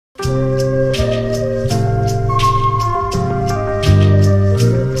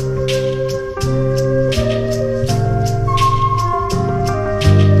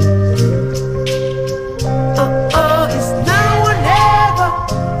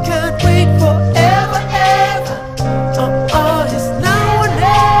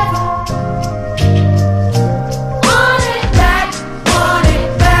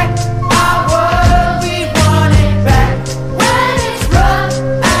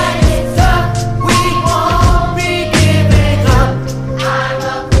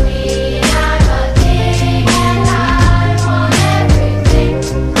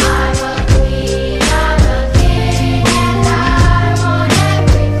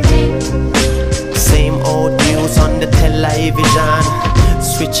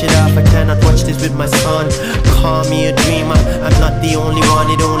switch it off, I cannot watch this with my son. Call me a dreamer, I'm not the only one.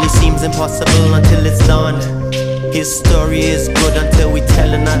 It only seems impossible until it's done. His story is good until we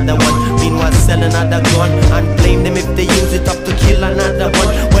tell another one. Meanwhile sell another gun and blame them if they use it up to kill another one.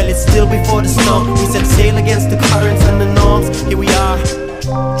 Well, it's still before the storm. We set sail against the currents and the norms. Here we are. It's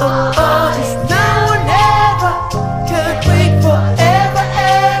now or never. Can't wait forever,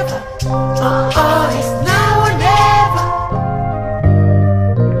 ever. It's now or never.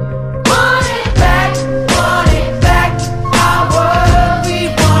 Want it back, our world, we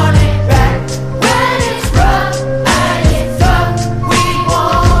want it back. When it's rough and it's tough, we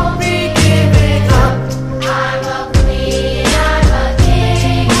won't be giving up. I'm a queen, I'm a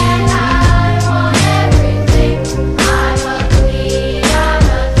king, and I want everything. I'm a queen, I'm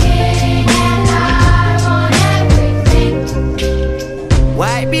a king, and I want everything.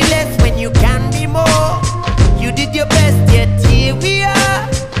 Why be less when you can be more? You did your best, yet here we are.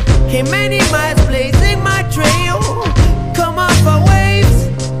 Came many miles blazing my trail. Come off our waves.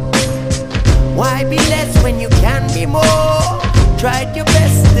 Why be less when you can be more? Tried your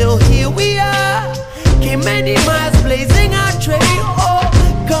best, still here we are. Came many miles.